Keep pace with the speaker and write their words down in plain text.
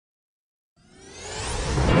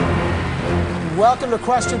Welcome to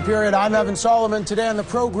Question Period. I'm Evan Solomon. Today on the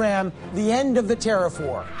program, the end of the tariff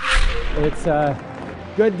war. It's a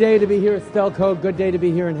good day to be here at Stelco, good day to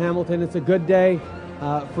be here in Hamilton. It's a good day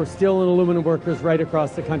for steel and aluminum workers right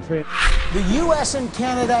across the country. The U.S. and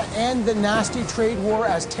Canada end the nasty trade war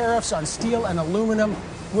as tariffs on steel and aluminum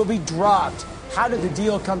will be dropped. How did the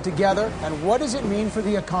deal come together, and what does it mean for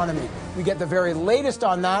the economy? We get the very latest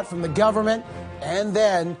on that from the government, and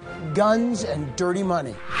then guns and dirty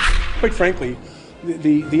money. Quite frankly,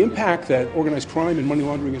 the impact that organized crime and money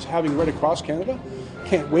laundering is having right across Canada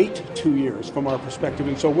can't wait 2 years from our perspective,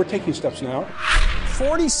 and so we're taking steps now.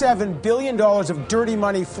 $47 billion of dirty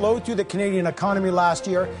money flowed through the Canadian economy last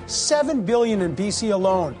year, $7 billion in BC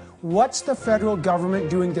alone. What's the federal government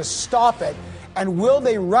doing to stop it, and will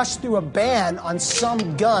they rush through a ban on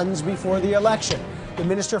some guns before the election? The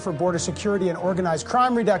Minister for Border Security and Organized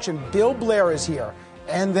Crime Reduction, Bill Blair, is here.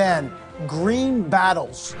 And then green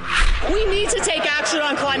battles. We need to take action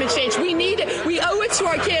on climate change. We need it. We owe it to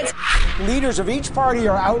our kids. Leaders of each party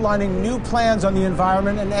are outlining new plans on the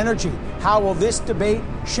environment and energy. How will this debate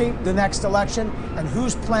shape the next election, and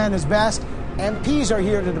whose plan is best? MPs are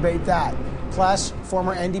here to debate that. Plus,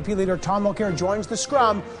 former NDP leader Tom Mulcair joins the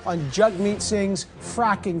scrum on Jagmeet Singh's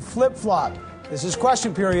fracking flip-flop. This is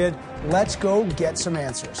Question Period. Let's go get some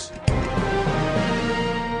answers.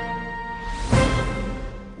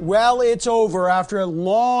 Well, it's over. After a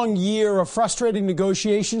long year of frustrating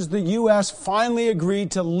negotiations, the U.S. finally agreed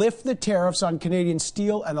to lift the tariffs on Canadian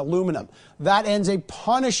steel and aluminum. That ends a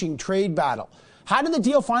punishing trade battle. How did the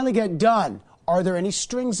deal finally get done? Are there any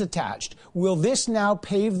strings attached? Will this now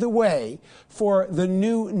pave the way for the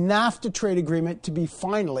new NAFTA trade agreement to be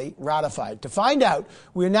finally ratified? To find out,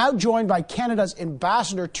 we are now joined by Canada's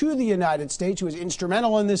ambassador to the United States, who is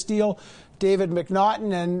instrumental in this deal, David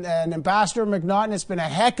McNaughton. And Ambassador McNaughton, it's been a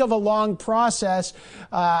heck of a long process.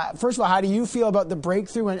 First of all, how do you feel about the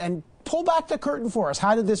breakthrough? And pull back the curtain for us.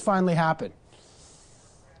 How did this finally happen?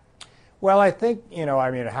 Well, I think,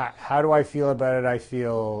 how do I feel about it? I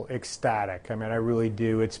feel ecstatic. I really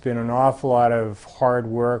do. It's been an awful lot of hard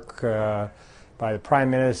work by the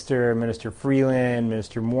Prime Minister, Minister Freeland,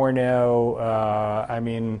 Minister Morneau,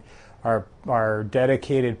 our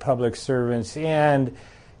dedicated public servants, and,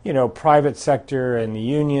 private sector and the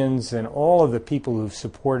unions and all of the people who've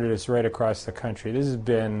supported us right across the country. This has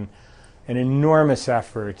been an enormous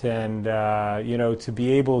effort, and, to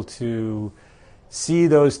be able to see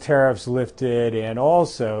those tariffs lifted, and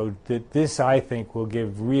also that this, I think, will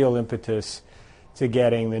give real impetus to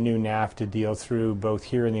getting the new NAFTA deal through, both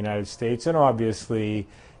here in the United States and obviously,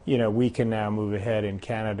 we can now move ahead in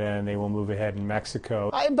Canada, and they will move ahead in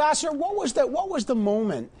Mexico. Ambassador, what was the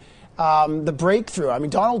moment, the breakthrough?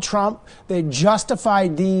 Donald Trump, they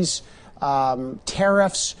justified these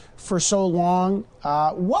tariffs for so long.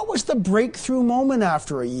 What was the breakthrough moment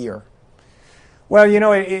after a year? Well,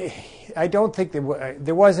 I don't think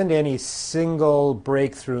there wasn't any single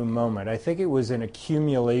breakthrough moment. I think it was an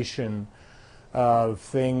accumulation of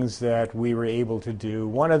things that we were able to do.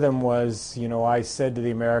 One of them was, I said to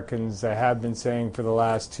the Americans, I have been saying for the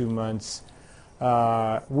last 2 months,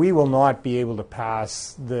 we will not be able to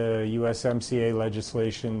pass the USMCA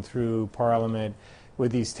legislation through Parliament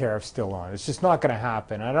with these tariffs still on. It's just not going to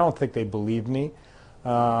happen. I don't think they believed me.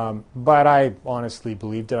 But I honestly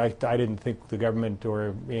believed it. I didn't think the government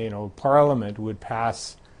or Parliament would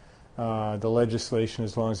pass the legislation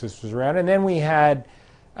as long as this was around. And then we had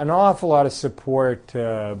an awful lot of support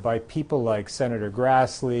by people like Senator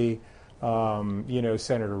Grassley,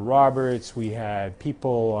 Senator Roberts. We had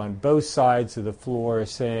people on both sides of the floor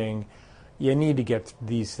saying, you need to get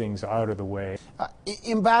these things out of the way.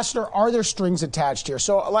 Ambassador, are there strings attached here?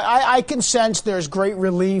 So I can sense there's great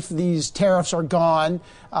relief. These tariffs are gone,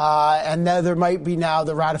 and there might be now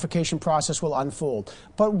the ratification process will unfold.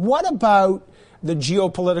 But what about the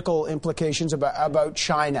geopolitical implications about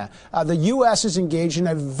China? The U.S. is engaged in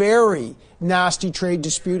a very nasty trade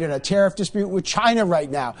dispute and a tariff dispute with China right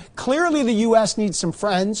now. Clearly, the U.S. needs some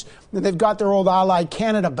friends, and they've got their old ally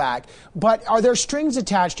Canada back. But are there strings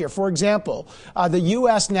attached here? For example, the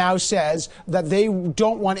U.S. now says that they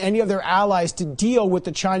don't want any of their allies to deal with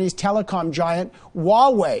the Chinese telecom giant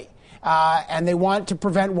Huawei. And they want to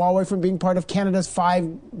prevent Huawei from being part of Canada's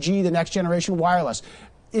 5G, the next generation wireless.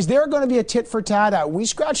 Is there going to be a tit for tat out? We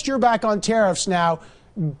scratched your back on tariffs now.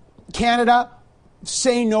 Canada,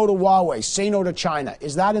 say no to Huawei, say no to China.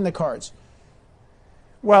 Is that in the cards?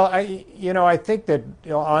 Well, I think that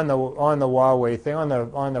on the Huawei thing, on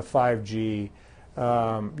the 5G,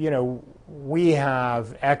 we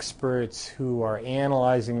have experts who are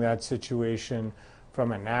analyzing that situation.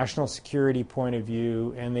 from a national security point of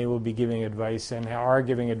view, and they will be giving advice and are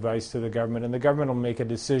giving advice to the government, and the government will make a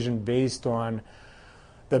decision based on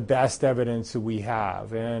the best evidence that we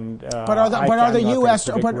have. And but are the U.S.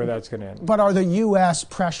 where that's going to end. But are the U.S.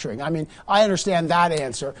 pressuring? I mean, I understand that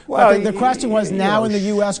answer. Well, but the question was, now in the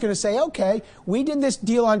U.S. going to say, okay, we did this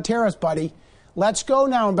deal on tariffs, buddy. Let's go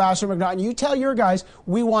now, Ambassador McNaughton. You tell your guys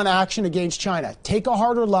we want action against China. Take a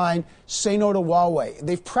harder line. Say no to Huawei.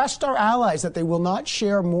 They've pressed our allies that they will not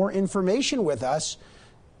share more information with us,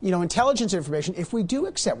 intelligence information, if we do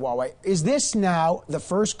accept Huawei. Is this now the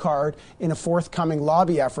first card in a forthcoming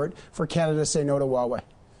lobby effort for Canada to say no to Huawei?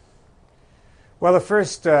 Well, the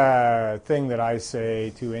first thing that I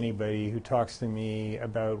say to anybody who talks to me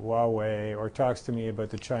about Huawei or talks to me about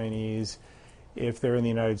the Chinese, if they're in the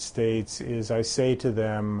United States, is I say to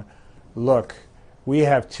them, look, we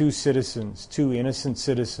have two innocent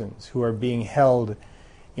citizens who are being held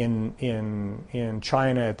in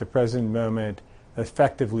China at the present moment,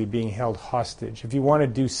 effectively being held hostage. If you want to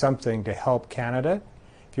do something to help Canada,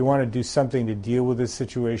 if you want to do something to deal with this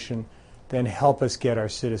situation, then help us get our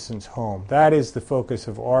citizens home. That is the focus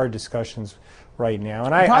of our discussions right now.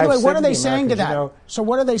 And by the way, what are they saying to that? So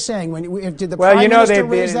what are they saying? Did the Prime Minister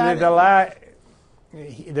raise that?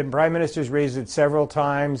 The Prime Minister's raised it several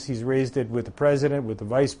times. He's raised it with the President, with the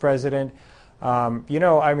Vice President.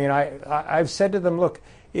 I've said to them, look,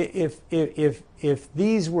 if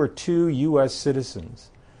these were two U.S. citizens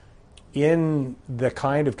in the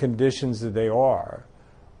kind of conditions that they are,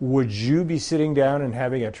 would you be sitting down and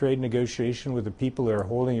having a trade negotiation with the people that are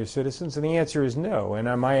holding your citizens? And the answer is no. And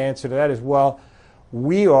my answer to that is, well,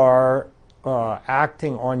 we are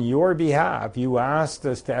acting on your behalf. You asked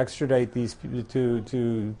us to extradite these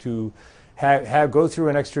to go through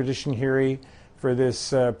an extradition hearing for this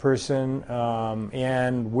person,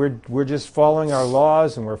 and we're just following our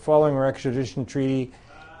laws and we're following our extradition treaty,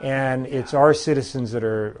 and it's our citizens that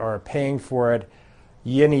are paying for it.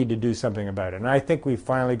 You need to do something about it. And I think we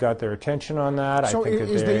finally got their attention on that. So I think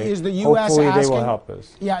is the U.S. hopefully asking, they will help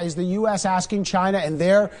us. Yeah, is the U.S. asking China, and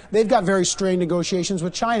they've got very strained negotiations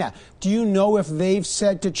with China. Do you know if they've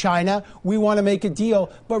said to China, we want to make a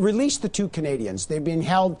deal, but release the two Canadians? They've been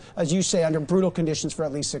held, as you say, under brutal conditions for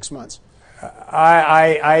at least 6 months.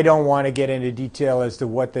 I don't want to get into detail as to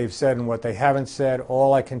what they've said and what they haven't said.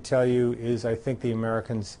 All I can tell you is I think the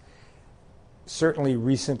Americans certainly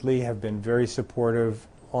recently have been very supportive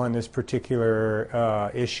on this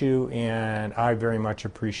particular issue, and I very much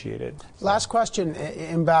appreciate it. Last question,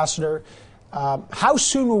 Ambassador. How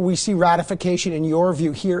soon will we see ratification, in your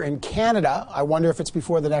view, here in Canada? I wonder if it's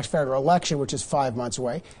before the next federal election, which is 5 months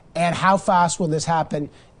away. And how fast will this happen,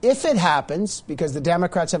 if it happens, because the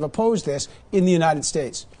Democrats have opposed this, in the United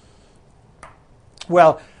States?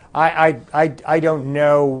 Well, I don't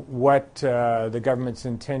know what the government's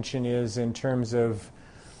intention is in terms of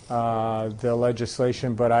the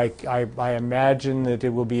legislation, but I imagine that it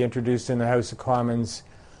will be introduced in the House of Commons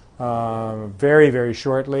very, very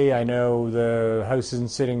shortly. I know the House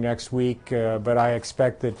isn't sitting next week, but I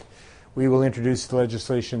expect that we will introduce the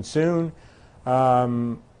legislation soon.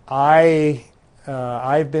 I've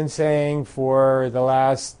been saying for the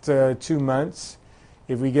last 2 months,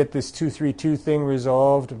 if we get this 232 thing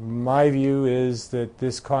resolved, my view is that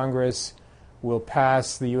this Congress will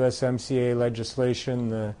pass the USMCA legislation,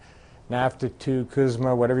 the NAFTA 2,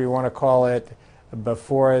 CUSMA, whatever you want to call it,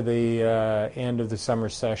 before the end of the summer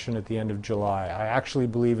session at the end of July. I actually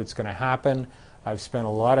believe it's going to happen. I've spent a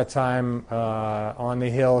lot of time on the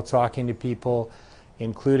Hill talking to people,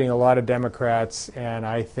 including a lot of Democrats, and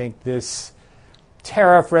I think this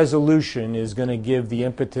tariff resolution is going to give the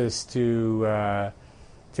impetus to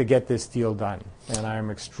get this deal done. And I'm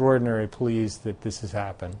extraordinarily pleased that this has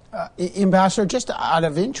happened. Ambassador, just out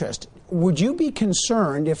of interest, would you be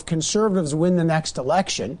concerned if Conservatives win the next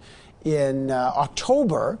election in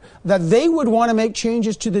October, that they would want to make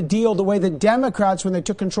changes to the deal the way the Democrats, when they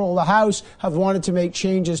took control of the House, have wanted to make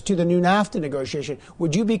changes to the new NAFTA negotiation?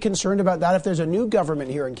 Would you be concerned about that if there's a new government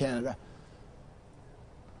here in Canada?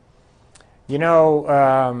 You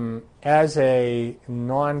know, as a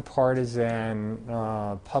nonpartisan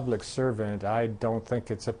public servant, I don't think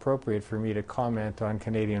it's appropriate for me to comment on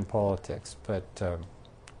Canadian politics. But,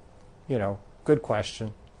 you know, good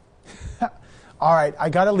question. All right, I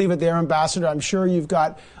got to leave it there, Ambassador. I'm sure you've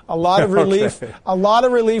got a lot of relief, a lot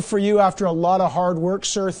of relief for you after a lot of hard work,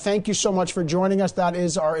 sir. Thank you so much for joining us. That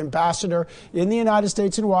is our ambassador in the United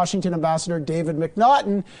States in Washington, Ambassador David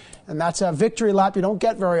McNaughton. And that's a victory lap you don't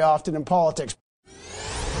get very often in politics.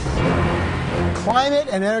 Climate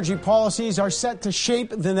and energy policies are set to shape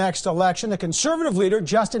the next election. The Conservative leader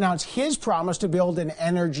just announced his promise to build an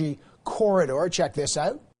energy corridor. Check this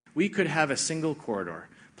out. We could have a single corridor,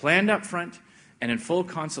 planned up front and in full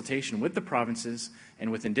consultation with the provinces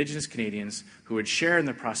and with Indigenous Canadians who would share in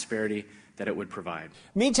the prosperity that it would provide.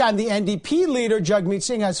 Meantime, the NDP leader, Jagmeet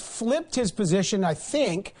Singh, has flipped his position, I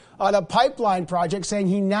think, on a pipeline project, saying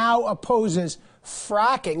he now opposes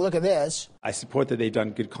fracking. Look at this. I support that they've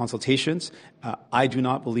done good consultations. I do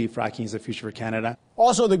not believe fracking is the future for Canada.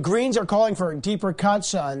 Also, the Greens are calling for deeper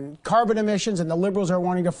cuts on carbon emissions, and the Liberals are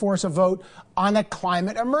wanting to force a vote on a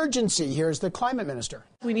climate emergency. Here's the climate minister.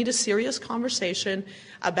 We need a serious conversation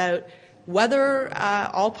about whether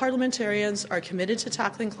all parliamentarians are committed to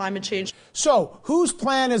tackling climate change. So, whose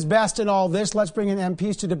plan is best in all this? Let's bring in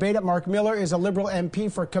MPs to debate it. Mark Miller is a Liberal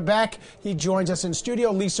MP for Quebec. He joins us in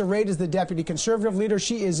studio. Lisa Raitt is the Deputy Conservative leader.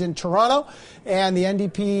 She is in Toronto. And the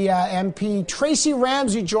NDP MP Tracy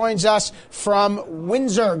Ramsey joins us from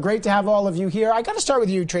Windsor. Great to have all of you here. I got to start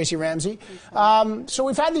with you, Tracy Ramsey. So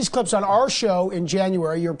we've had these clips on our show in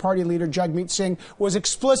January. Your party leader, Jagmeet Singh, was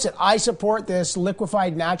explicit. I support this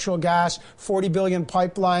liquefied natural gas 40 billion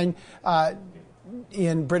pipeline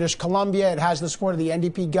in British Columbia. It has the support of the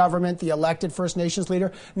NDP government, the elected First Nations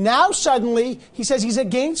leader. Now suddenly he says he's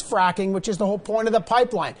against fracking, which is the whole point of the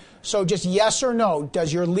pipeline. So just yes or no,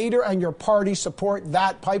 does your leader and your party support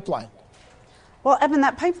that pipeline? Well, Evan,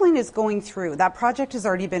 that pipeline is going through. That project has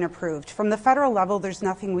already been approved. From the federal level, there's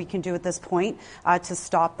nothing we can do at this point to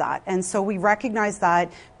stop that. And so we recognize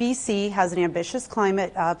that BC has an ambitious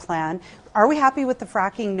climate plan. Are we happy with the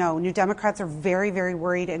fracking? No. New Democrats are very, very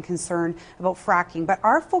worried and concerned about fracking. But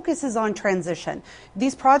our focus is on transition.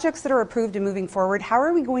 These projects that are approved and moving forward, how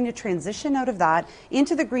are we going to transition out of that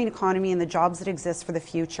into the green economy and the jobs that exist for the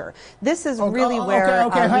future? This is really where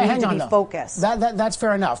we need to be focused. That's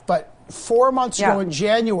fair enough. But 4 months ago in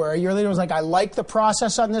January, your leader was like, I like the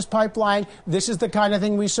process on this pipeline. This is the kind of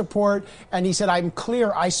thing we support. And he said, I'm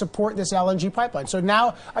clear. I support this LNG pipeline. So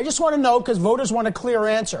now I just want to know, because voters want a clear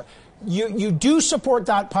answer. You do support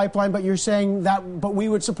that pipeline, but you're saying that, but we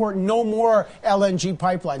would support no more LNG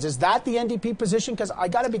pipelines. Is that the NDP position? Because I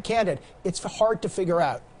got to be candid, it's hard to figure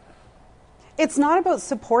out. It's not about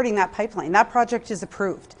supporting that pipeline. That project is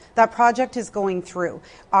approved. That project is going through.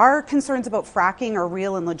 Our concerns about fracking are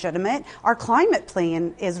real and legitimate. Our climate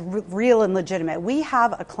plan is real and legitimate. We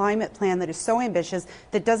have a climate plan that is so ambitious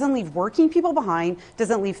that doesn't leave working people behind,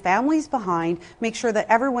 doesn't leave families behind, make sure that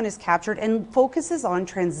everyone is captured, and focuses on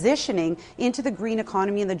transitioning into the green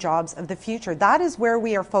economy and the jobs of the future. That is where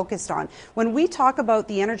we are focused on. When we talk about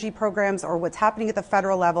the energy programs or what's happening at the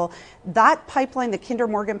federal level, that pipeline, the Kinder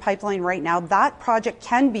Morgan pipipeline right now, that project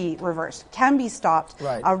can be reversed, can be stopped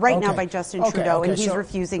right now by Justin Trudeau, and he's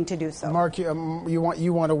refusing to do so. Mark, you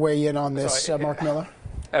want to weigh in on this, Mark Miller?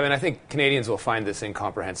 I mean, I think Canadians will find this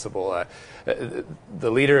incomprehensible.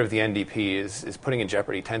 The leader of the NDP is putting in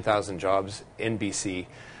jeopardy 10,000 jobs in BC.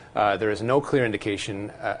 There is no clear indication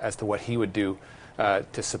as to what he would do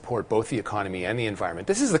to support both the economy and the environment.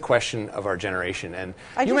 This is the question of our generation. And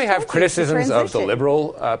you may have criticisms of the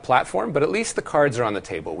Liberal platform, but at least the cards are on the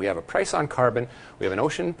table. We have a price on carbon. We have an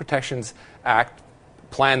Ocean Protections Act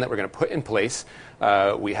plan that we're going to put in place.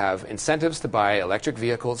 We have incentives to buy electric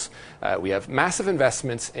vehicles. We have massive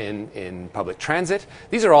investments in public transit.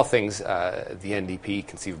 These are all things the NDP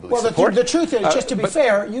conceivably support. Well, the truth is, just to be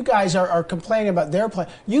fair, you guys are complaining about their plan.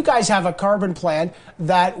 You guys have a carbon plan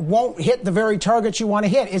that won't hit the very targets you want to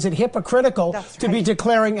hit. Is it hypocritical to be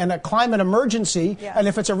declaring a climate emergency? Yes. And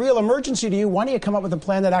if it's a real emergency to you, why don't you come up with a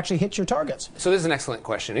plan that actually hits your targets? So this is an excellent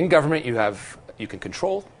question. In government, you can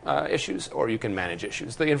control issues or you can manage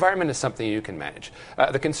issues. The environment is something you can manage.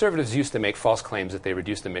 The Conservatives used to make false claims that they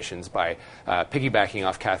reduced emissions by piggybacking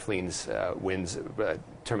off Kathleen Wynne's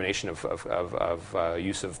termination of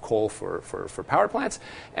use of coal for power plants,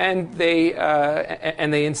 and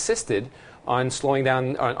they insisted on slowing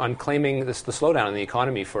down, on claiming the slowdown in the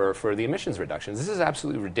economy for the emissions reductions. This is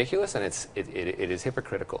absolutely ridiculous, and it is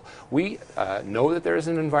hypocritical. We know that there is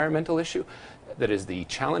an environmental issue that is the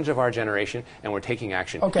challenge of our generation, and we're taking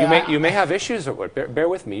action. Okay, you may have issues, bear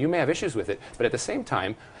with me, you may have issues with it, but at the same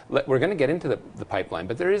time, we're going to get into the pipeline,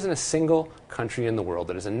 but there isn't a single country in the world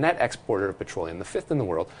that is a net exporter of petroleum, the fifth in the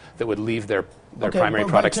world, that would leave their primary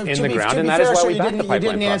products in the ground, and that is why we back the pipeline process.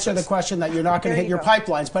 You didn't answer the question that you're not going to hit your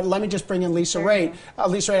pipelines, but let me just bring in Lisa Raitt.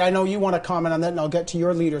 Lisa Raitt, I know you want to comment on that, and I'll get to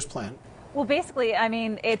your leader's plan. Well, basically, I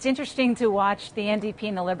mean, it's interesting to watch the NDP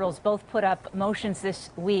and the Liberals both put up motions this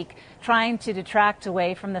week trying to detract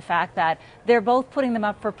away from the fact that they're both putting them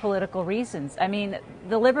up for political reasons. I mean,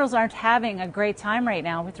 the Liberals aren't having a great time right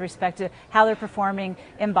now with respect to how they're performing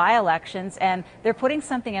in by-elections, and they're putting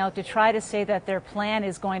something out to try to say that their plan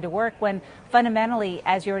is going to work when fundamentally,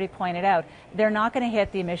 as you already pointed out, they're not going to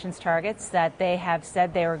hit the emissions targets that they have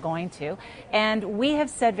said they were going to. And we have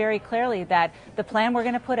said very clearly that the plan we're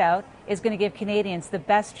going to put out is going to give Canadians the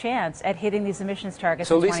best chance at hitting these emissions targets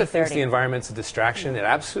so in 2030. So Lisa thinks the environment's a distraction. It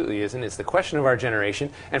absolutely isn't. It's the question of our generation.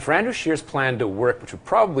 And for Andrew Scheer's plan to work, which would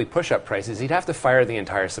probably push up prices, he'd have to fire the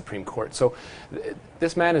entire Supreme Court. So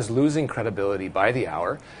this man is losing credibility by the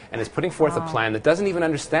hour and is putting forth a plan that doesn't even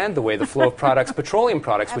understand the way the flow of products, petroleum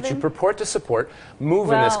products, which you purport to support,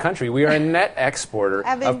 move in this country. We are a net exporter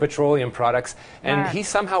of petroleum products, and he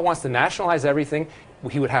somehow wants to nationalize everything.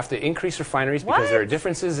 He would have to increase refineries because there are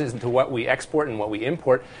differences into what we export and what we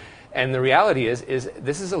import. And the reality is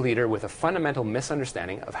this is a leader with a fundamental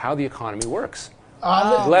misunderstanding of how the economy works,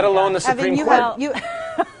 let alone the Supreme Court.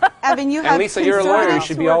 Evan, you have and Lisa, you're a lawyer. You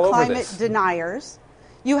should be all over this. Climate deniers.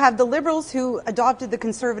 You have the Liberals who adopted the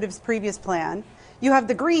Conservatives' previous plan. You have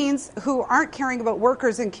the Greens who aren't caring about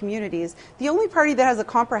workers and communities. The only party that has a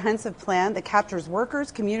comprehensive plan that captures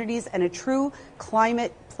workers, communities, and a true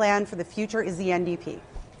climate plan for the future is the NDP.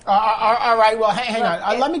 All right, well, hang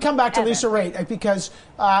on. Let me come back to Lisa Raitt because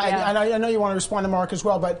and I know you want to respond to Mark as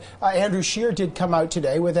well, but Andrew Scheer did come out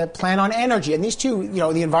today with a plan on energy. And these two,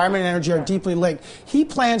 the environment and energy are deeply linked. He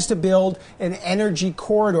plans to build an energy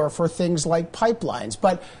corridor for things like pipelines.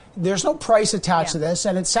 But there's no price attached to this,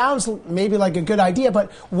 and it sounds maybe like a good idea,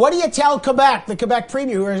 but what do you tell Quebec, the Quebec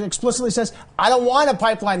Premier, who explicitly says, I don't want a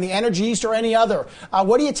pipeline, the Energy East or any other?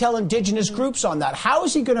 What do you tell Indigenous groups on that? How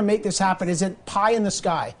is he going to make this happen? Is it pie in the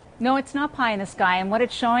sky? No, it's not pie in the sky. And what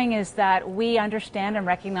it's showing is that we understand and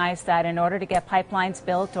recognize that in order to get pipelines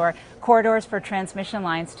built or corridors for transmission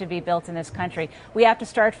lines to be built in this country, we have to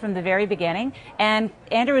start from the very beginning. And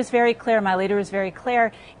Andrew is very clear, my leader is very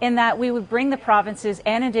clear, in that we would bring the provinces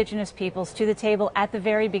and Indigenous peoples to the table at the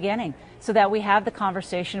very beginning, so that we have the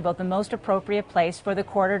conversation about the most appropriate place for the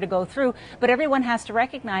corridor to go through. But everyone has to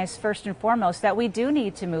recognize, first and foremost, that we do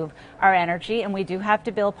need to move our energy and we do have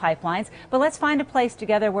to build pipelines. But let's find a place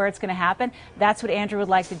together where it's going to happen. That's what Andrew would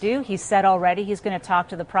like to do. He said already he's going to talk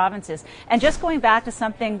to the provinces. And just going back to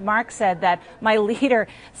something Mark said, that my leader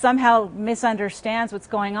somehow misunderstands what's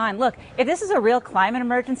going on. Look, if this is a real climate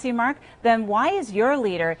emergency, Mark, then why is your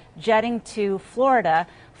leader jetting to Florida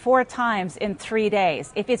 4 times in 3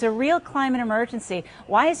 days? If it's a real climate emergency,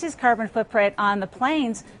 why is his carbon footprint on the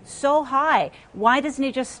planes so high? Why doesn't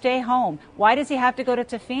he just stay home? Why does he have to go to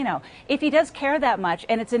Tofino? If he does care that much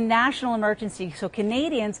and it's a national emergency, so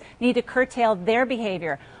Canadians need to curtail their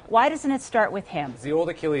behavior, why doesn't it start with him? It's the old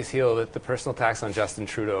Achilles heel, that the personal tax on Justin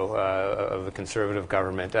Trudeau of the Conservative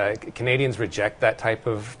government. Canadians reject that type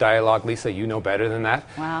of dialogue. Lisa, you know better than that.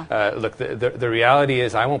 Wow. Look, the reality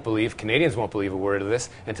is Canadians won't believe a word of this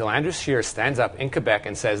until Andrew Scheer stands up in Quebec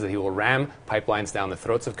and says that he will ram pipelines down the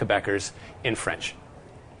throats of Quebecers in French.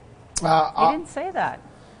 He didn't say that.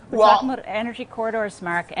 We're talking about energy corridors,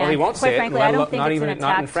 Mark. Well, he won't quite say frankly, it. I don't think not it's even an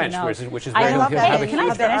not in attack French, to know. which is where he'll have a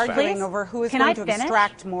huge arguing over who is going to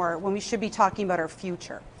extract more when we should be talking about our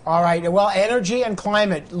future. All right. Well, energy and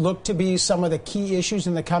climate look to be some of the key issues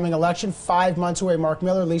in the coming election. 5 months away. Mark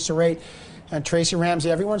Miller, Lisa Raitt, and Tracy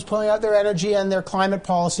Ramsey. Everyone's pulling out their energy and their climate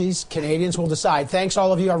policies. Canadians will decide. Thanks,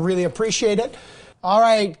 all of you. I really appreciate it. All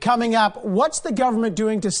right, coming up, what's the government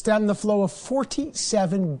doing to stem the flow of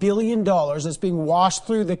 $47 billion that's being washed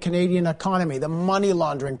through the Canadian economy, the money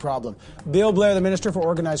laundering problem? Bill Blair, the Minister for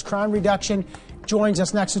Organized Crime Reduction, joins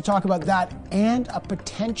us next to talk about that and a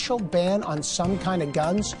potential ban on some kind of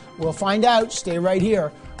guns. We'll find out. Stay right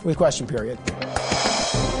here with Question Period.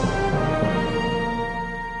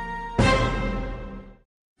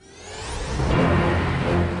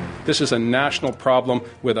 This is a national problem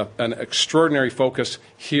with an extraordinary focus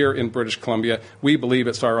here in British Columbia. We believe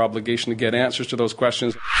it's our obligation to get answers to those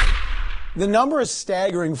questions. The number is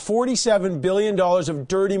staggering, $47 billion of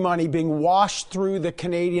dirty money being washed through the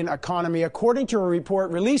Canadian economy, according to a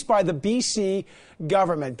report released by the BC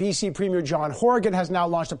government. BC Premier John Horgan has now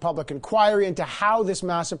launched a public inquiry into how this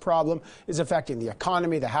massive problem is affecting the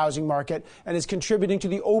economy, the housing market, and is contributing to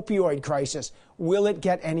the opioid crisis. Will it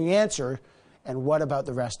get any answer? And what about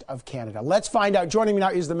the rest of Canada? Let's find out. Joining me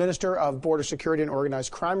now is the Minister of Border Security and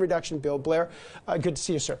Organized Crime Reduction, Bill Blair. Good to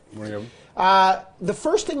see you, sir. Morning. The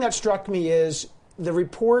first thing that struck me is the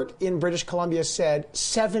report in British Columbia said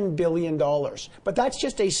 $7 billion. But that's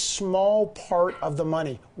just a small part of the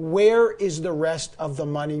money. Where is the rest of the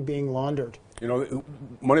money being laundered? You know,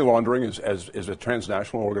 money laundering is a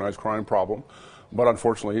transnational organized crime problem. But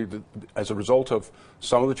unfortunately, as a result of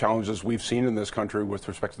some of the challenges we've seen in this country with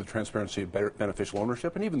respect to the transparency of beneficial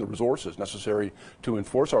ownership and even the resources necessary to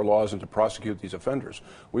enforce our laws and to prosecute these offenders,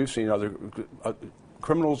 we've seen other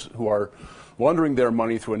criminals who are laundering their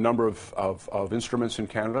money through a number of instruments in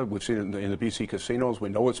Canada. We've seen it in the BC casinos. We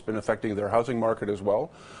know it's been affecting their housing market as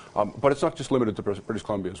well. But it's not just limited to British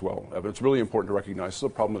Columbia as well. It's really important to recognize this is a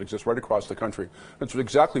problem that exists right across the country. That's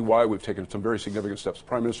exactly why we've taken some very significant steps. The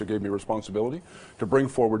Prime Minister gave me responsibility to bring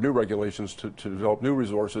forward new regulations, to develop new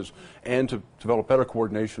resources, and to develop better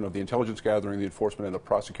coordination of the intelligence gathering, the enforcement, and the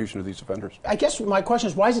prosecution of these offenders. I guess my question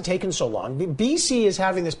is, why is it taking so long? BC is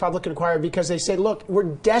having this public inquiry because they say, look, we're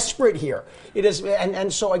desperate here. It is,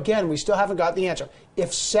 and so again, we still haven't got the answer.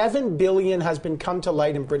 If $7 billion has been come to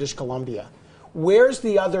light in British Columbia, where's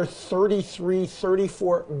the other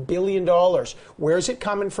 $34 billion? Where's it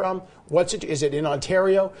coming from? Is it in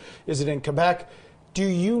Ontario? Is it in Quebec? Do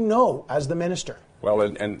you know, as the minister? Well,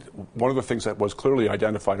 and one of the things that was clearly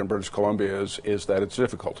identified in British Columbia is that it's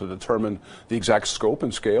difficult to determine the exact scope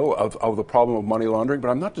and scale of the problem of money laundering, but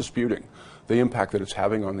I'm not disputing the impact that it's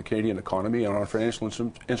having on the Canadian economy and on our financial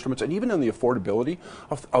instruments, and even on the affordability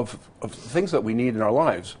of things that we need in our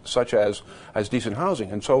lives, such as decent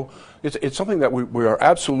housing. And so it's something that we are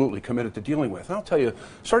absolutely committed to dealing with. And I'll tell you,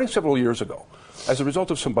 starting several years ago, as a result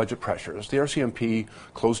of some budget pressures, the RCMP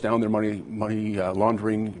closed down their money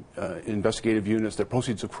laundering investigative units, their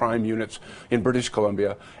proceeds of crime units in British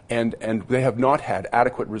Columbia, and they have not had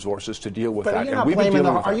adequate resources to deal with that.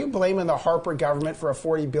 Are you blaming the Harper government for a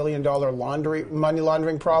 $40 billion money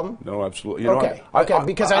laundering problem? No, absolutely.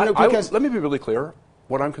 Let me be really clear.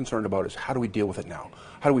 What I'm concerned about is how do we deal with it now?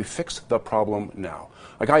 How do we fix the problem now?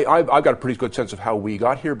 Like I've got a pretty good sense of how we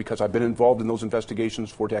got here because I've been involved in those investigations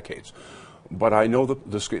for decades. But I know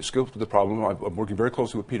the scope of the problem. I'm working very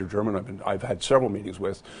closely with Peter German. I've had several meetings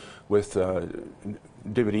with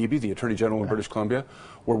David Eby, the Attorney General in British Columbia.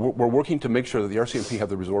 We're working to make sure that the RCMP have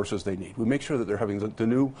the resources they need. We make sure that they're having the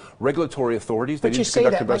new regulatory authauthorities they need to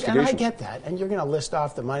conduct investigations. And I get that. And you're going to list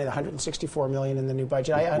off the money, the $164 million in the new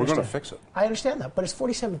budget. I understand. We're going to fix it. I understand that. But it's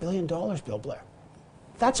 $47 billion, Bill Blair.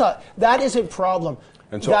 That is a problem.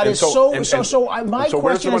 My question is,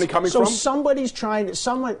 where's the money coming from? Somebody's trying to,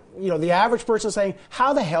 the average person is saying,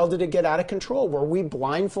 how the hell did it get out of control? Were we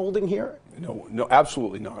blindfolding here? No,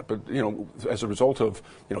 absolutely not. But as a result of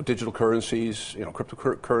digital currencies,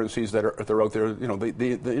 cryptocurrencies that are out there,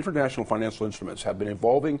 the international financial instruments have been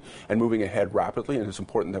evolving and moving ahead rapidly, and it's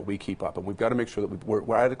important that we keep up. And we've got to make sure that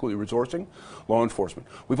we're adequately resourcing law enforcement.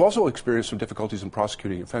 We've also experienced some difficulties in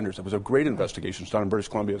prosecuting offenders. There was a great investigation done in British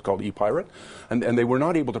Columbia. It's called ePirate, and they were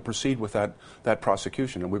not able to proceed with that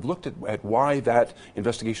prosecution. And we've looked at why that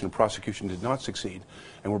investigation and prosecution did not succeed,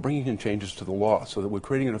 and we're bringing in changes to the law so that we're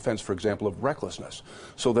creating an offense, for example, of recklessness,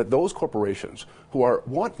 so that those corporations who are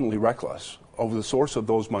wantonly reckless over the source of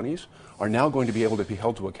those monies are now going to be able to be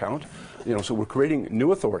held to account. So we're creating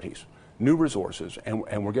new authorities, new resources,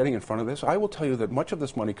 and we're getting in front of this. I will tell you that much of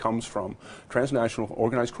this money comes from transnational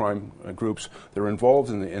organized crime groups that are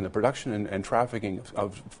involved in the production and trafficking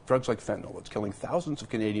of drugs like fentanyl. It's killing thousands of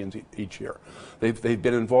Canadians each year. They've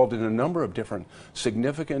been involved in a number of different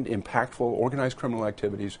significant, impactful, organized criminal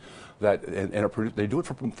activities that they do it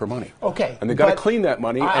for money. Okay. And they've got to clean that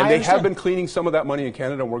money, and they have been cleaning some of that money in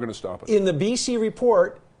Canada, and we're going to stop it. In the BC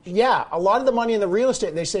report, a lot of the money in the real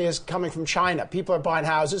estate, they say, is coming from China. People are buying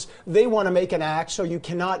houses. They want to make an act so you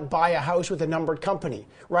cannot buy a house with a numbered company,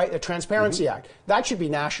 right? The Transparency Act. That should be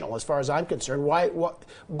national as far as I'm concerned.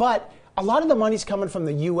 But a lot of the money's coming from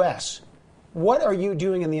the U.S. What are you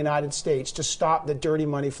doing in the United States to stop the dirty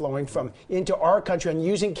money flowing into our country and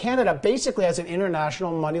using Canada basically as an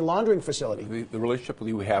international money laundering facility? The relationship that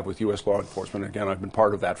we have with U.S. law enforcement, again, I've been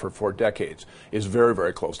part of that for decades, is very,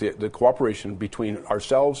 very close. The cooperation between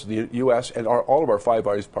ourselves, the U.S., and all of our Five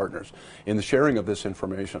Eyes partners in the sharing of this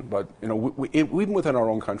information. But even within our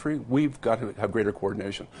own country, we've got to have greater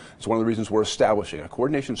coordination. It's one of the reasons we're establishing a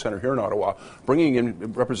coordination center here in Ottawa, bringing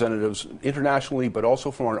in representatives internationally, but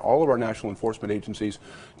also from all of our national enforcement agencies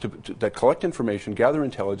that collect information, gather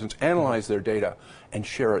intelligence, analyze their data, and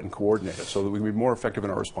share it and coordinate it so that we can be more effective in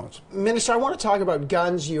our response. Minister, I want to talk about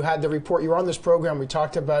guns. You had the report. You were on this program. We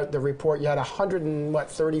talked about the report. You had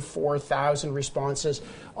 134,000 responses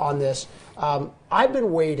on this. I've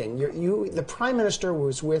been waiting. The Prime Minister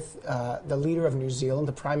was with the leader of New Zealand,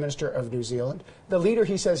 the Prime Minister of New Zealand, the leader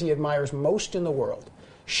he says he admires most in the world.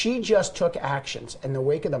 She just took actions in the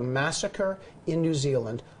wake of the massacre in New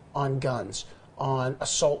Zealand on guns, on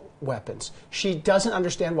assault weapons. She doesn't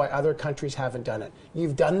understand why other countries haven't done it.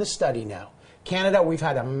 You've done the study now. Canada, we've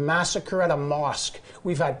had a massacre at a mosque.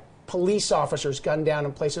 We've had police officers gunned down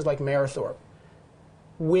in places like Marithorpe.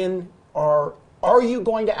 Are you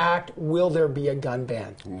going to act? Will there be a gun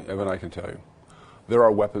ban? Evan, I can tell you. There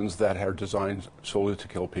are weapons that are designed solely to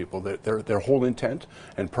kill people. Their whole intent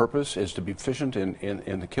and purpose is to be efficient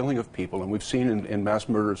in the killing of people. And we've seen in mass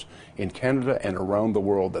murders in Canada and around the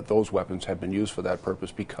world that those weapons have been used for that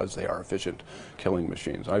purpose because they are efficient killing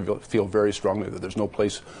machines. I feel very strongly that there's no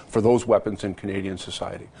place for those weapons in Canadian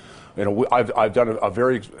society. You know, I've done a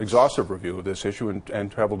very exhaustive review of this issue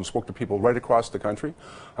and traveled and spoke to people right across the country.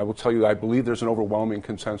 I will tell you, I believe there's an overwhelming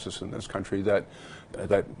consensus in this country that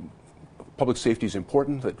public safety is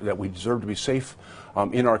important, that we deserve to be safe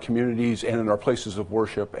in our communities and in our places of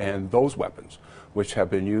worship, and those weapons, which have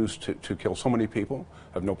been used to kill so many people,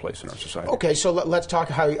 have no place in our society. Okay, so let's talk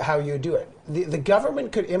how you do it. The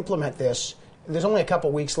government could implement this. There's only a couple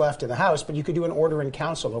weeks left in the House, but you could do an order in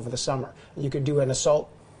council over the summer. You could do an assault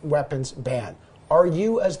weapons ban. Are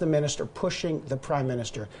you, as the minister, pushing the Prime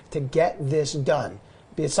Minister to get this done?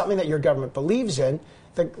 It's something that your government believes in.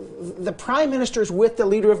 The Prime Minister is with the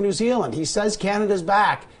leader of New Zealand. He says Canada's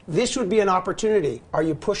back. This would be an opportunity. Are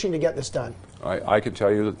you pushing to get this done? I can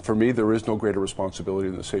tell you that for me, there is no greater responsibility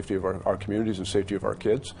than the safety of our communities and safety of our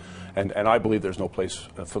kids. And I believe there's no place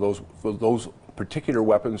for those particular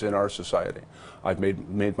weapons in our society. I've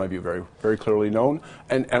made my view very, very clearly known.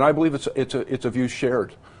 And I believe it's a view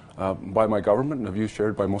shared by my government and a view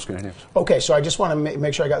shared by most Canadians. Okay, so I just want to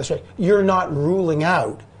make sure I got this right. You're not ruling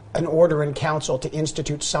out an order in council to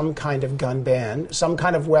institute some kind of gun ban, some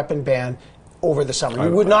kind of weapon ban over the summer.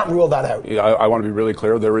 You would not rule that out. Yeah, I want to be really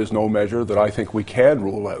clear. There is no measure that I think we can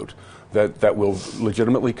rule out that will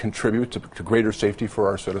legitimately contribute to greater safety for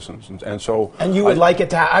our citizens. And you would like it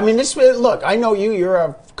to I mean, look, I know you're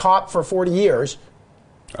a cop for 40 years.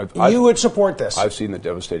 You would support this. I've seen the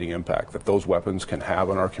devastating impact that those weapons can have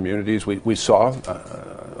on our communities. We saw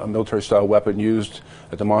a military-style weapon used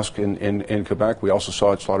at the mosque in Quebec. We also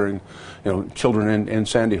saw it slaughtering, children in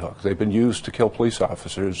Sandy Hook. They've been used to kill police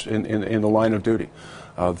officers in the line of duty.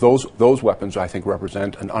 Those weapons, I think,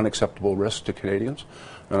 represent an unacceptable risk to Canadians,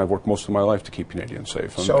 and I've worked most of my life to keep Canadians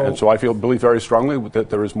safe. And so I believe very strongly that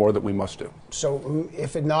there is more that we must do. So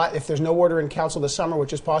if there's no order in council this summer,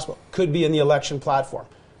 which is possible, could be in the election platform.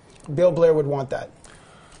 Bill Blair would want that.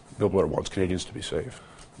 Bill Blair wants Canadians to be safe.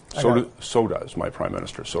 So does my Prime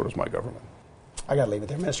Minister. So does my government. I got to leave it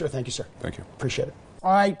there. Minister, thank you, sir. Thank you. Appreciate it.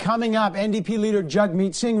 All right, coming up, NDP leader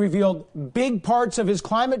Jagmeet Singh revealed big parts of his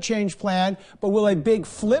climate change plan, but will a big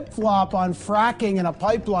flip-flop on fracking in a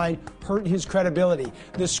pipeline hurt his credibility?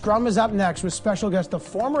 The Scrum is up next with special guest, the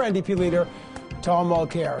former NDP leader, Tom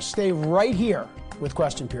Mulcair. Stay right here with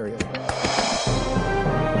Question Period.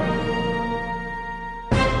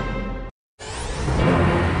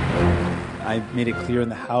 I made it clear in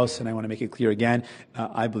the House, and I want to make it clear again,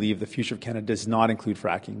 I believe the future of Canada does not include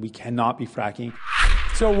fracking. We cannot be fracking.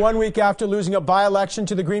 So 1 week after losing a by-election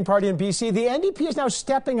to the Green Party in BC, the NDP is now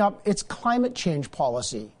stepping up its climate change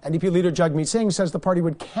policy. NDP leader Jagmeet Singh says the party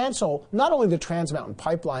would cancel not only the Trans Mountain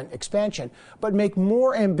pipeline expansion, but make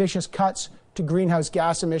more ambitious cuts to greenhouse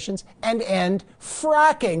gas emissions and end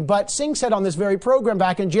fracking. But Singh said on this very program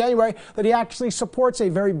back in January that he actually supports a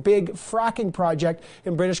very big fracking project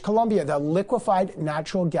in British Columbia, the liquefied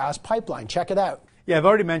natural gas pipeline. Check it out. Yeah, I've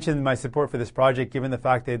already mentioned my support for this project, given the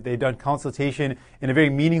fact that they've done consultation in a very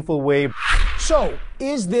meaningful way. So,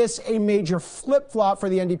 is this a major flip-flop for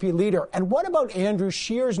the NDP leader? And what about Andrew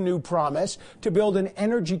Scheer's new promise to build an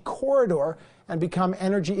energy corridor and become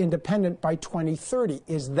energy independent by 2030?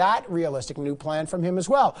 Is that realistic new plan from him as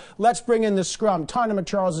well? Let's bring in the Scrum. Tanya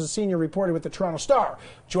McCharles is a senior reporter with the Toronto Star.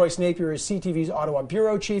 Joyce Napier is CTV's Ottawa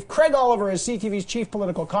bureau chief. Craig Oliver is CTV's chief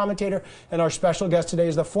political commentator. And our special guest today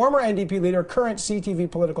is the former NDP leader, current CTV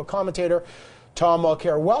political commentator, Tom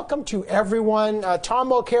Mulcair. Welcome to everyone.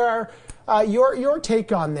 Tom Mulcair, your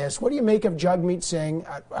take on this. What do you make of Jagmeet Singh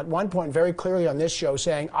at one point very clearly on this show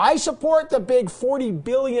saying, I support the big $40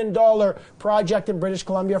 billion project in British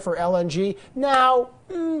Columbia for LNG. Now,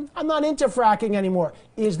 I'm not into fracking anymore.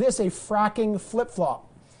 Is this a fracking flip-flop?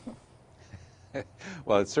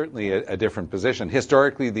 Well, it's certainly a different position.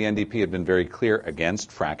 Historically, the NDP had been very clear against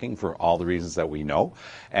fracking for all the reasons that we know.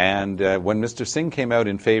 And when Mr. Singh came out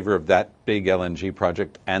in favor of that big LNG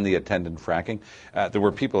project and the attendant fracking, there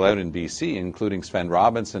were people out in BC, including Sven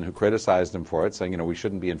Robinson, who criticized him for it, saying, we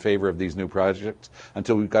shouldn't be in favor of these new projects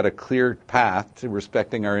until we've got a clear path to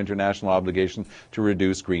respecting our international obligation to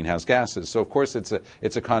reduce greenhouse gases. So, of course, it's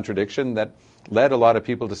a contradiction that led a lot of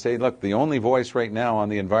people to say, look, the only voice right now on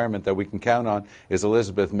the environment that we can count on is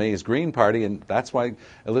Elizabeth May's Green Party, and that's why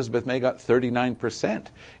Elizabeth May got 39%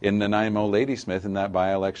 in Nanaimo Ladysmith in that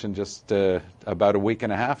by-election just about a week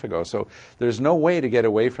and a half ago. So there's no way to get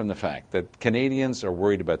away from the fact that Canadians are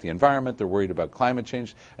worried about the environment, they're worried about climate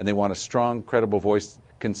change, and they want a strong, credible voice,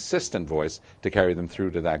 consistent voice to carry them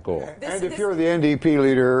through to that goal. And if you're the NDP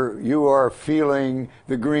leader, you are feeling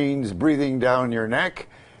the Greens breathing down your neck.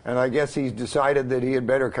 And I guess he's decided that he had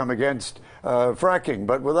better come against fracking.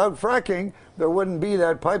 But without fracking, there wouldn't be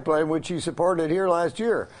that pipeline which he supported here last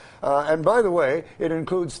year. And by the way, it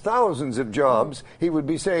includes thousands of jobs he would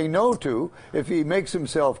be saying no to if he makes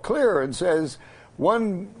himself clear and says,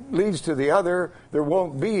 one leads to the other, there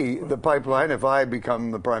won't be the pipeline if I become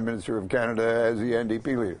the Prime Minister of Canada as the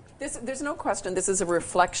NDP leader. There's no question this is a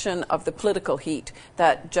reflection of the political heat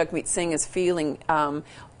that Jagmeet Singh is feeling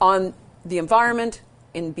on the environment,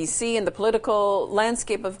 in BC, in the political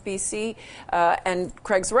landscape of BC, and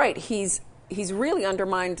Craig's right. He's really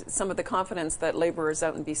undermined some of the confidence that labourers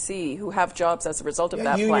out in BC who have jobs as a result of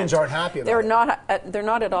that unions plant. aren't happy about They're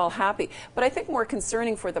not at all happy. But I think more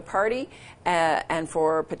concerning for the party and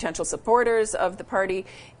for potential supporters of the party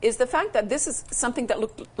is the fact that this is something that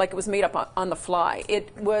looked like it was made up on the fly.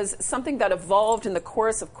 It was something that evolved in the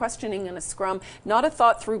course of questioning and a scrum, not a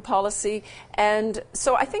thought-through policy. And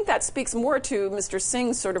so I think that speaks more to Mr.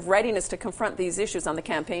 Singh's sort of readiness to confront these issues on the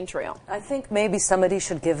campaign trail. I think maybe somebody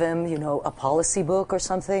should give him, a policy book or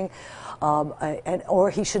something, or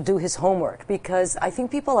he should do his homework, because I think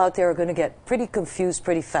people out there are going to get pretty confused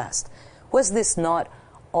pretty fast. Was this not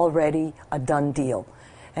already a done deal?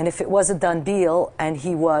 And if it was a done deal and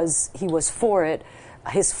he was for it,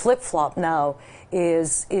 his flip-flop now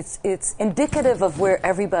is it's indicative of where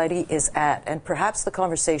everybody is at, and perhaps the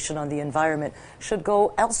conversation on the environment should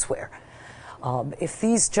go elsewhere. If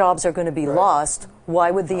these jobs are going to be lost, why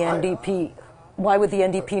would the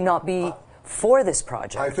NDP not be for this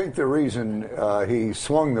project? I think the reason he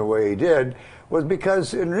swung the way he did was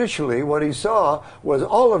because initially what he saw was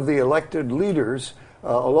all of the elected leaders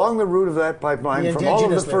along the route of that pipeline from all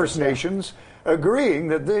of the First Nations agreeing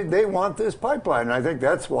that they want this pipeline. And I think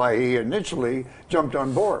that's why he initially jumped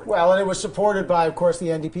on board. Well, and it was supported by, of course, the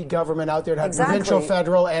NDP government out there. It had provincial,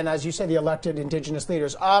 federal, and, as you say, the elected Indigenous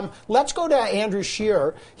leaders. Let's go to Andrew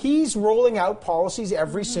Scheer. He's rolling out policies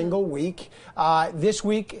every single week. This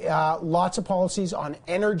week, lots of policies on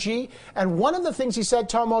energy. And one of the things he said,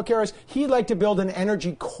 Tom Mulcair, is he'd like to build an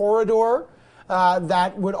energy corridor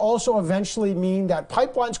that would also eventually mean that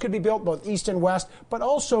pipelines could be built both east and west, but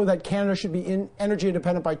also that Canada should be energy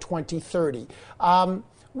independent by 2030.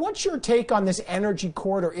 What's your take on this energy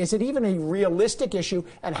corridor? Is it even a realistic issue,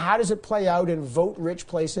 and how does it play out in vote-rich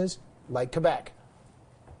places like Quebec?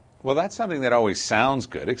 Well, that's something that always sounds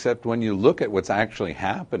good, except when you look at what's actually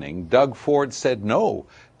happening, Doug Ford said no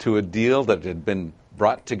to a deal that had been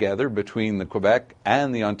brought together between the Quebec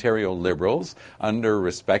and the Ontario Liberals under,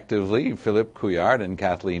 respectively, Philippe Couillard and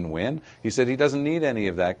Kathleen Wynne. He said he doesn't need any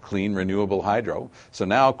of that clean, renewable hydro. So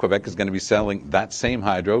now Quebec is going to be selling that same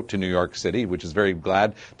hydro to New York City, which is very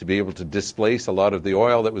glad to be able to displace a lot of the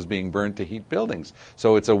oil that was being burned to heat buildings.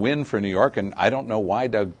 So it's a win for New York, and I don't know why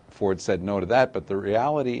Doug Ford said no to that, but the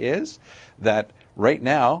reality is that right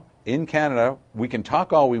now, in Canada, we can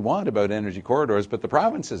talk all we want about energy corridors, but the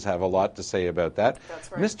provinces have a lot to say about that.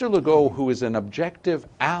 That's right. Mr. Legault, who is an objective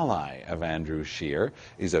ally of Andrew Scheer,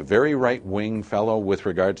 is a very right-wing fellow with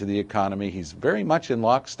regard to the economy. He's very much in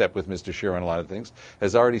lockstep with Mr. Scheer on a lot of things,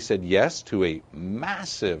 has already said yes to a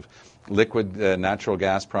massive liquid natural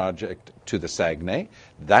gas project to the Saguenay.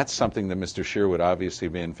 That's something that Mr. Scheer would obviously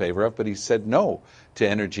be in favor of, but he said no to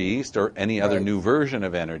Energy East or any other new version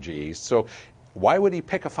of Energy East. So why would he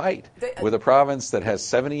pick a fight with a province that has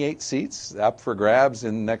 78 seats up for grabs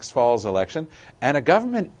in next fall's election and a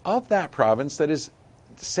government of that province that is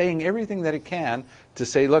saying everything that it can to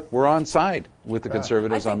say, look, we're on side with the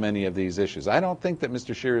Conservatives on many of these issues? I don't think that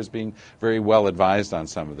Mr. Scheer is being very well advised on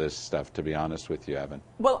some of this stuff, to be honest with you, Evan.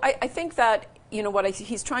 Well, I think that, what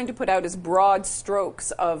he's trying to put out is broad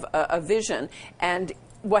strokes of a vision, and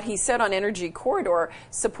what he said on energy corridor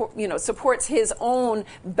supports his own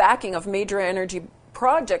backing of major energy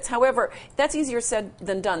projects. However, that's easier said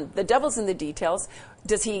than done. The devil's in the details.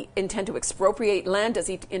 Does he intend to expropriate land? Does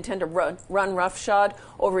he intend to run roughshod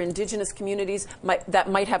over Indigenous communities that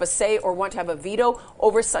might have a say or want to have a veto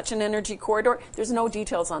over such an energy corridor? There's no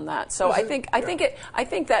details on that. So I think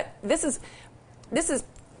that this is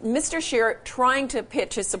Mr. Scheer trying to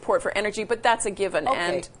pitch his support for energy, but that's a given.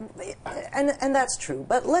 Okay. And that's true.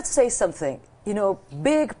 But let's say something. You know,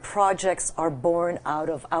 big projects are born out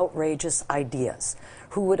of outrageous ideas.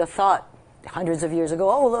 Who would have thought hundreds of years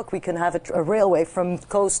ago, oh, look, we can have a railway from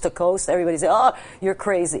coast to coast? Everybody say, oh, you're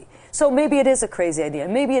crazy. So maybe it is a crazy idea.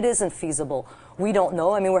 Maybe it isn't feasible. We don't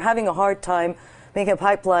know. I mean, we're having a hard time making a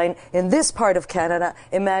pipeline in this part of Canada.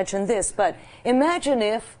 Imagine this. But imagine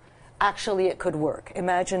if actually it could work.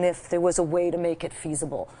 Imagine if there was a way to make it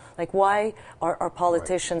feasible. Like, why are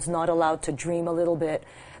politicians not allowed to dream a little bit?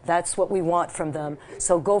 That's what we want from them.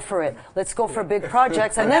 So go for it. Let's go for big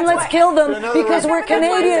projects, and then let's kill them because we're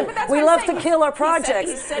Canadian. We love to kill our projects.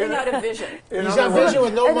 He's setting out a vision. He's got a vision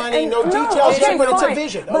with no money, no details yet, but it's a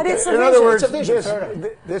vision. But it's a vision. In other words, it's a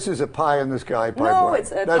vision. this is a pie-in-the-sky pipeline. No,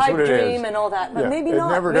 it's a pipe dream and all that, but maybe not.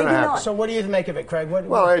 Never maybe not. So what do you make of it, Craig?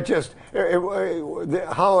 Well,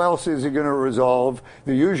 how else is it going to resolve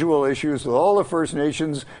the usual issues with all the First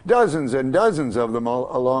Nations, dozens and dozens of them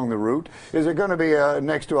along the route? Is it going to be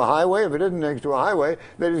next to a highway? If it isn't next to a highway,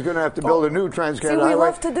 then he's going to have to build a new Trans-Canada highway. We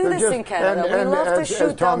love to do this in Canada. We love to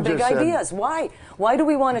shoot down big ideas. Why? Why do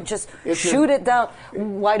we want to just shoot it down?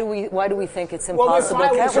 Why do we think it's impossible?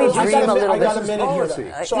 Can't we dream a little bit? I got a minute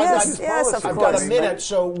here. So yes, of course. I've got a minute.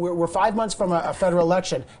 So we're 5 months from a federal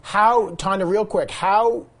election. How, Tanya, real quick,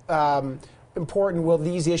 how important will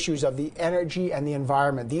these issues of the energy and the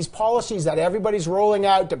environment, these policies that everybody's rolling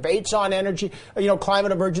out, debates on energy,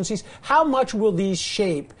 climate emergencies, how much will these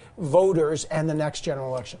shape voters and the next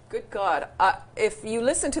general election? Good God. If you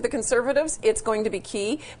listen to the Conservatives, it's going to be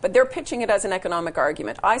key, but they're pitching it as an economic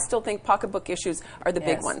argument. I still think pocketbook issues are the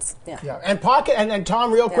big ones. Yeah. And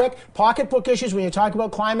Tom, real quick, pocketbook issues, when you talk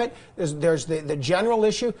about climate, there's the general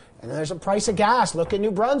issue, and then there's the price of gas. Look at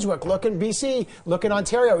New Brunswick, look at BC, look at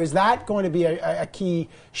Ontario. Is that going to be a key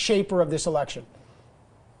shaper of this election?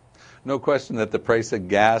 No question that the price of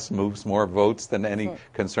gas moves more votes than any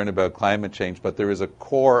concern about climate change, but there is a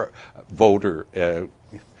core voter,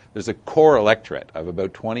 there's a core electorate of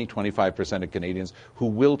about 20-25% of Canadians who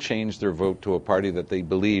will change their vote to a party that they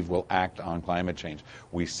believe will act on climate change.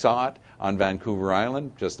 We saw it on Vancouver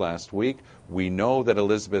Island just last week. We know that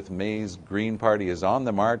Elizabeth May's Green Party is on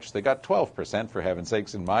the march. They got 12%, for heaven's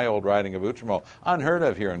sakes, in my old riding of Outremont. Unheard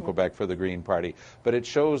of here in Quebec for the Green Party. But it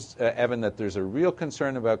shows, Evan, that there's a real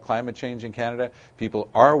concern about climate change in Canada. People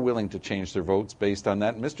are willing to change their votes based on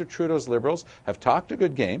that. Mr. Trudeau's Liberals have talked a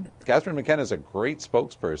good game. Catherine McKenna is a great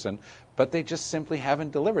spokesperson, but they just simply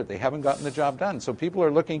haven't delivered. They haven't gotten the job done. So people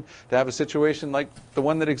are looking to have a situation like the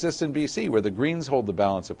one that exists in BC, where the Greens hold the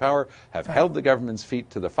balance of power, have held the government's feet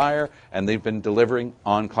to the fire, and they've been delivering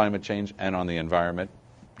on climate change and on the environment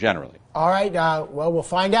generally. All right. Well, we'll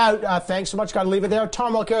find out. Thanks so much. Got to leave it there.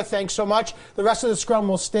 Tom Mulcair, thanks so much. The rest of the scrum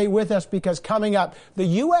will stay with us because coming up, the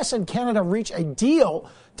U.S. and Canada reach a deal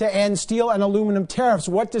to end steel and aluminum tariffs.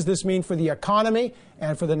 What does this mean for the economy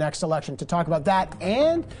and for the next election? To talk about that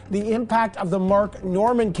and the impact of the Mark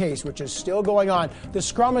Norman case, which is still going on. The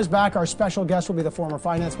scrum is back. Our special guest will be the former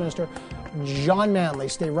finance minister, John Manley.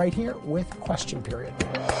 Stay right here with Question Period.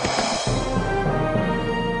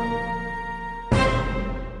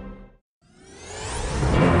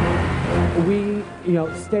 We,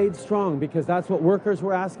 stayed strong because that's what workers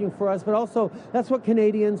were asking for us, but also that's what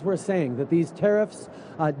Canadians were saying, that these tariffs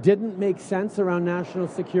didn't make sense around national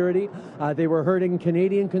security. They were hurting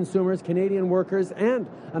Canadian consumers, Canadian workers, and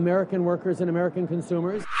American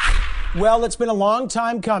consumers. Well, it's been a long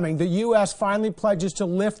time coming. The U.S. finally pledges to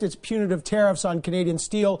lift its punitive tariffs on Canadian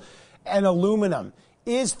steel and aluminum.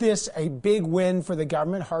 Is this a big win for the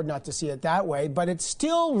government? Hard not to see it that way, but it's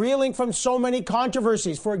still reeling from so many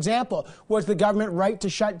controversies. For example, was the government right to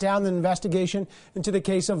shut down the investigation into the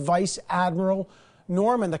case of Vice Admiral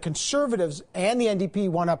Norman? The Conservatives and the NDP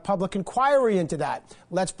want a public inquiry into that.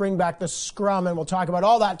 Let's bring back the scrum, and we'll talk about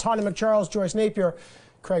all that. Tanya McCharles, Joyce Napier,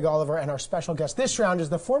 Craig Oliver, and our special guest this round is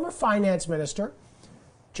the former finance minister,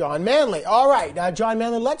 John Manley. All right, John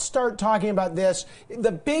Manley, let's start talking about this.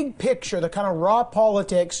 The big picture, the kind of raw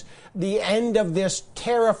politics, the end of this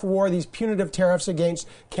tariff war, these punitive tariffs against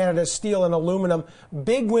Canada's steel and aluminum.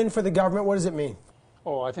 Big win for the government. What does it mean?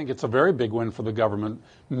 Oh, I think it's a very big win for the government.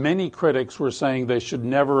 Many critics were saying they should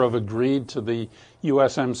never have agreed to the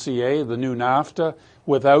USMCA, the new NAFTA,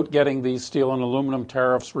 without getting these steel and aluminum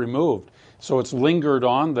tariffs removed. So it's lingered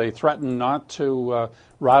on. They threatened not to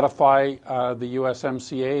ratify the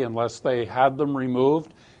USMCA unless they had them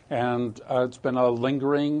removed. And it's been a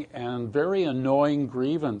lingering and very annoying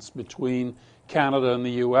grievance between Canada and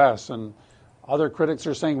the U.S. And other critics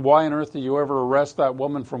are saying, why on earth did you ever arrest that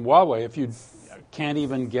woman from Huawei if you can't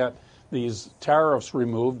even get these tariffs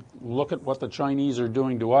removed? Look at what the Chinese are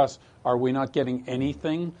doing to us. Are we not getting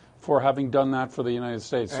anything for having done that for the United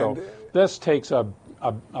States? So this takes a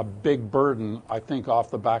big burden, I think,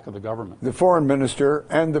 off the back of the government. The foreign minister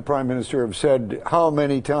and the prime minister have said how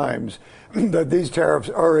many times that these tariffs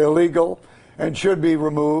are illegal and should be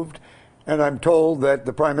removed. And I'm told that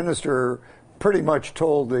the prime minister pretty much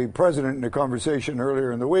told the president in a conversation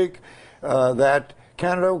earlier in the week that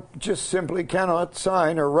Canada just simply cannot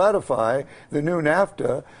sign or ratify the new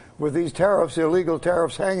NAFTA with these tariffs, illegal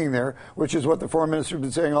tariffs hanging there, which is what the foreign minister has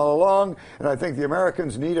been saying all along. And I think the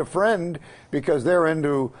Americans need a friend because they're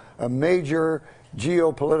into a major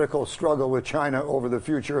geopolitical struggle with China over the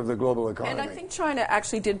future of the global economy. And I think China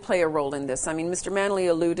actually did play a role in this. I mean, Mr. Manley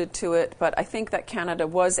alluded to it, but I think that Canada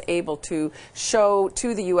was able to show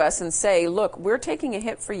to the U.S. and say, look, we're taking a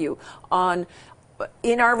hit for you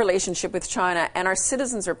in our relationship with China, and our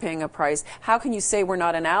citizens are paying a price. How can you say we're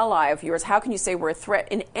not an ally of yours? How can you say we're a threat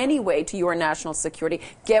in any way to your national security?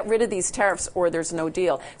 Get rid of these tariffs or there's no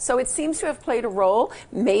deal. So it seems to have played a role.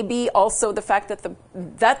 Maybe also the fact that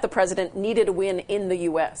the president needed a win in the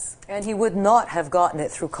U.S. And he would not have gotten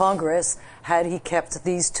it through Congress had he kept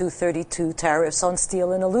these 232 tariffs on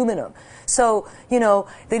steel and aluminum. So,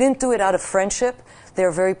 they didn't do it out of friendship.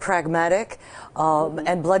 They're very pragmatic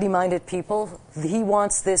and bloody-minded people. He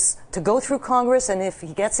wants this to go through Congress, and if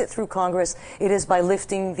he gets it through Congress, it is by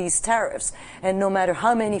lifting these tariffs. And no matter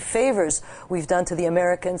how many favors we've done to the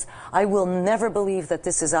Americans, I will never believe that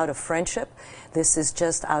this is out of friendship. This is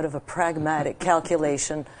just out of a pragmatic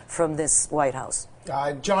calculation from this White House.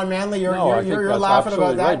 John Manley, you're that's laughing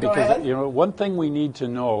about that. Right, Go because ahead. one thing we need to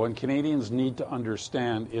know, and Canadians need to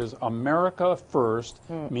understand, is America first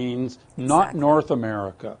means not North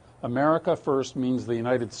America. America first means the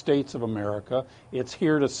United States of America. It's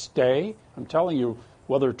here to stay. I'm telling you,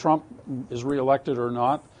 whether Trump is reelected or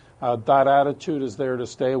not, that attitude is there to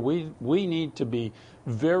stay. We need to be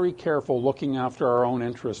very careful looking after our own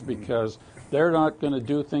interests because they're not going to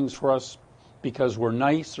do things for us because we're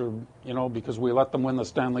nice or, because we let them win the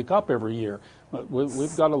Stanley Cup every year.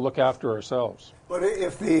 We've got to look after ourselves. But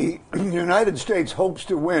if the United States hopes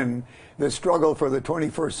to win the struggle for the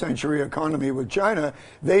 21st century economy with China,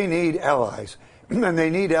 they need allies. And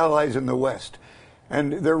they need allies in the West.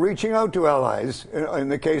 And they're reaching out to allies in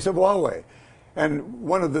the case of Huawei. And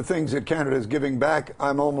one of the things that Canada is giving back,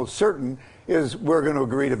 I'm almost certain, is we're going to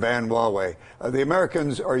agree to ban Huawei. The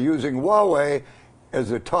Americans are using Huawei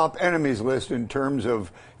as a top enemies list in terms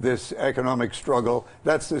of this economic struggle.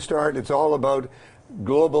 That's the start. It's all about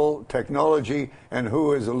global technology and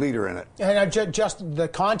who is a leader in it. And just the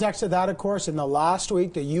context of that, of course, in the last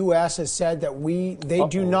week, the U.S. has said that they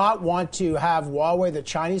do not want to have Huawei, the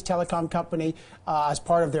Chinese telecom company, as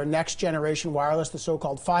part of their next generation wireless, the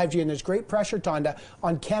so-called 5G. And there's great pressure, Tonda,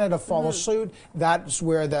 on Canada to follow suit. That's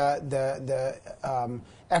where the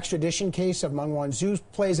extradition case of Meng Wanzhou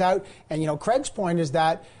plays out. And, Craig's point is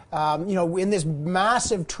that, in this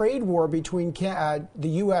massive trade war between the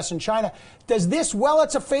U.S. and China, does this,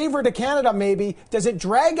 it's a favor to Canada maybe, does it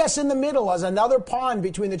drag us in the middle as another pawn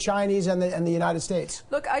between the Chinese and the United States?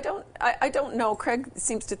 Look, I don't know. Craig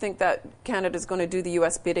seems to think that Canada is going to do the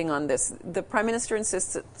U.S. bidding on this. The Prime Minister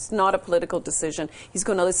insists it's not a political decision. He's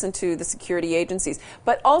going to listen to the security agencies.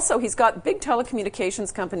 But also, he's got big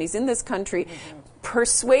telecommunications companies in this country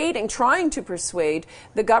trying to persuade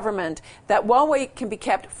the government that Huawei can be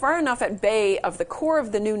kept far enough at bay of the core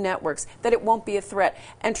of the new networks that it won't be a threat.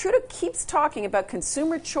 And Trudeau keeps talking about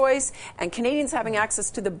consumer choice and Canadians having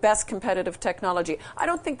access to the best competitive technology. I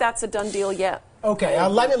don't think that's a done deal yet. Okay,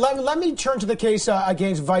 let me turn to the case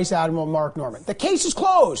against Vice Admiral Mark Norman. The case is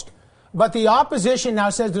closed. But the opposition now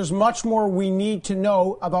says there's much more we need to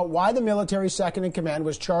know about why the military second in command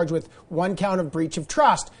was charged with one count of breach of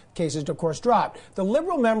trust. Cases, of course, dropped. The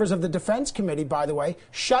Liberal members of the Defense Committee, by the way,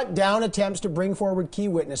 shut down attempts to bring forward key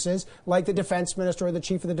witnesses like the Defense Minister or the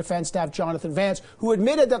Chief of the Defense Staff, Jonathan Vance, who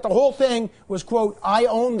admitted that the whole thing was, quote, I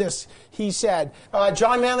own this, he said.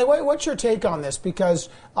 John Manley, what's your take on this? Because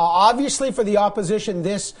obviously for the opposition,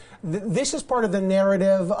 this is part of the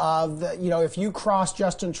narrative of, if you cross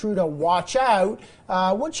Justin Trudeau, watch out.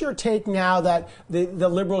 What's your take now that the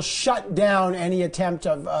Liberals shut down any attempt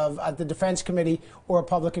of the Defense Committee or a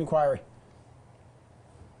public inquiry?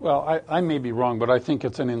 Well, I may be wrong, but I think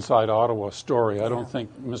it's an inside Ottawa story. I don't think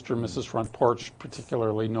Mr. and Mrs. Front Porch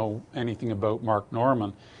particularly know anything about Mark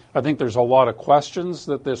Norman. I think there's a lot of questions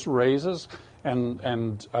that this raises,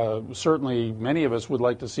 and certainly many of us would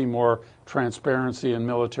like to see more transparency in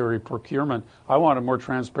military procurement. I wanted more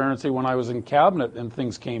transparency when I was in cabinet and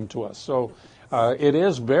things came to us. So it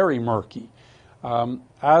is very murky.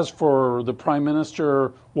 As for the Prime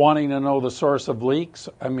Minister wanting to know the source of leaks,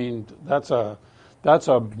 I mean, that's a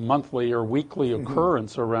monthly or weekly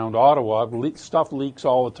occurrence around Ottawa. Stuff leaks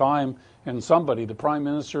all the time, and somebody, the Prime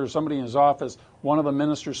Minister, somebody in his office, one of the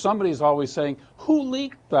ministers, somebody's always saying, who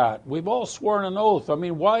leaked that? We've all sworn an oath. I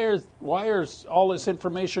mean, why is all this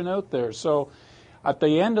information out there? So at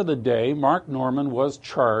the end of the day, Mark Norman was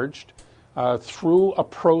charged through a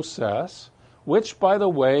process which, by the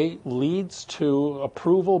way, leads to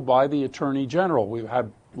approval by the Attorney General. We've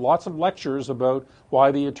had lots of lectures about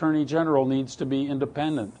why the Attorney General needs to be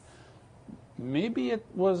independent. Maybe it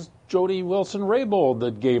was Jody Wilson-Raybould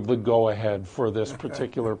that gave the go-ahead for this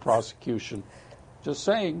particular prosecution. Just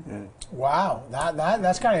saying. Wow,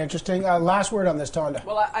 that's kind of interesting. Last word on this, Tonda.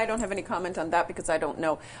 Well, I don't have any comment on that because I don't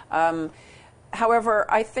know. However,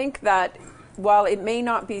 I think that while it may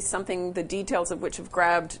not be something, the details of which have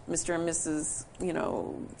grabbed Mr. and Mrs.,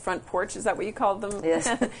 Front Porch, is that what you called them? Yes.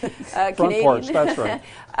 Front Porch, that's right.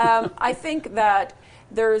 I think that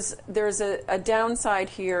there's a downside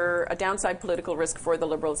here, a downside political risk for the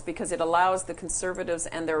Liberals, because it allows the Conservatives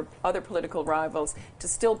and their other political rivals to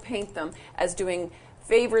still paint them as doing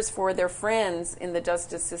favors for their friends in the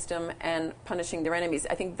justice system and punishing their enemies.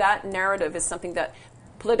 I think that narrative is something that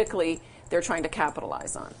politically they're trying to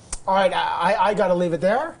capitalize on. All right, I got to leave it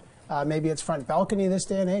there. Maybe it's front balcony this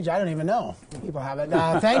day and age. I don't even know. People have it.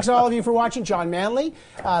 Thanks all of you for watching. John Manley,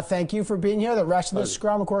 thank you for being here. The rest of the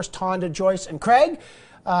scrum, of course, Tonda, Joyce, and Craig.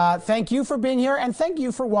 Thank you for being here, and thank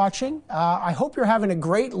you for watching. I hope you're having a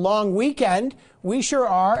great long weekend. We sure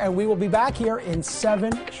are, and we will be back here in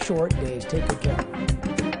 7 short days. Take good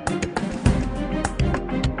care.